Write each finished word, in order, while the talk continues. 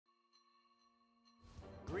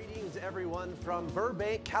everyone from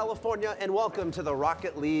Burbank, California, and welcome to the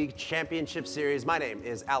Rocket League Championship Series. My name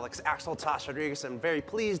is Axeltoss Rodriguez. I'm very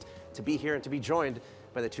pleased to be here and to be joined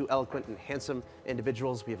by the two eloquent and handsome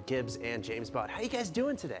individuals. We have Gibbs and James Bott. How you guys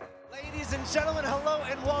doing today? Ladies and gentlemen, hello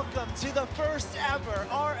and welcome to the first ever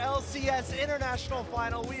RLCS International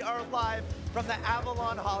Final. We are live from the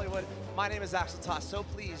Avalon, Hollywood. My name is Axeltoss. So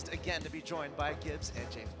pleased again to be joined by Gibbs and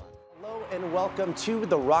James Bott. Hello and welcome to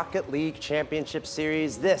the Rocket League Championship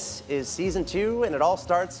Series. This is Season 2 and it all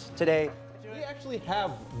starts today. We actually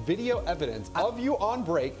have video evidence of you on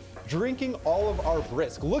break drinking all of our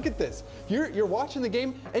brisk. Look at this. You're watching the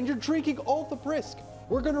game and you're drinking all the brisk.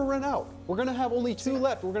 We're gonna run out. We're gonna have only 2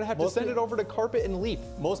 left. We're gonna have to send it over to Carpet and Leaf.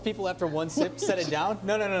 Most people after one sip set it down.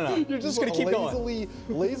 No. You're just gonna keep going.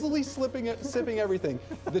 Lazily sipping everything.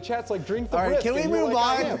 The chat's like, drink the All right, brisk. can we move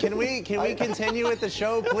like, on? Can we continue with the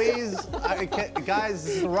show, please? Guys,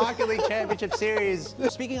 this is the Rocket League Championship Series.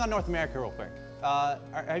 Speaking on North America real quick,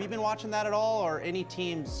 have you been watching that at all, or any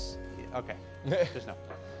teams? Okay, just no.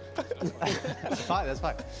 That's fine, that's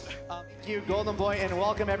fine. Thank you, Golden Boy, and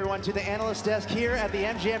welcome everyone to the analyst desk here at the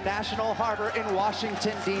MGM National Harbor in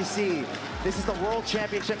Washington, D.C. This is the World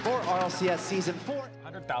Championship for RLCS Season 4.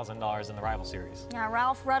 $100,000 in the Rival Series. Yeah,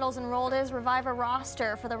 Ralph Ruddles enrolled his Reviver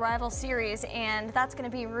roster for the Rival Series, and that's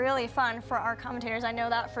going to be really fun for our commentators. I know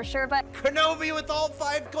that for sure, but... Kronovi with all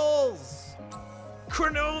 5 goals!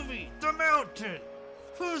 Kronovi, the mountain!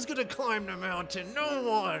 Who's gonna climb the mountain? No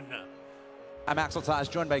one! I'm Axeltoss,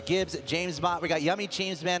 joined by Gibbs, James Bott. We got Yummy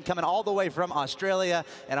James Man coming all the way from Australia,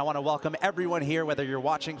 and I want to welcome everyone here, whether you're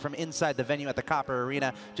watching from inside the venue at the Copper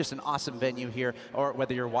Arena, just an awesome venue here, or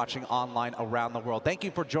whether you're watching online around the world. Thank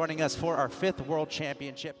you for joining us for our 5th World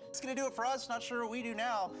Championship. It's going to do it for us. Not sure what we do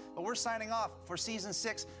now, but we're signing off for Season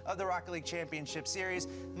 6 of the Rocket League Championship Series.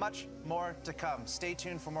 Much more to come. Stay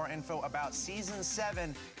tuned for more info about Season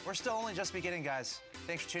 7. We're still only just beginning, guys.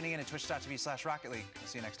 Thanks for tuning in at twitch.tv/Rocket League. We'll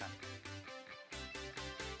see you next time.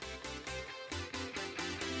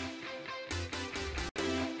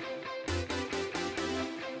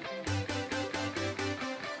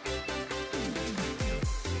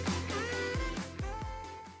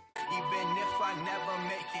 Even if I never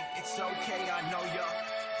make it, it's okay, I know you're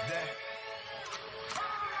there.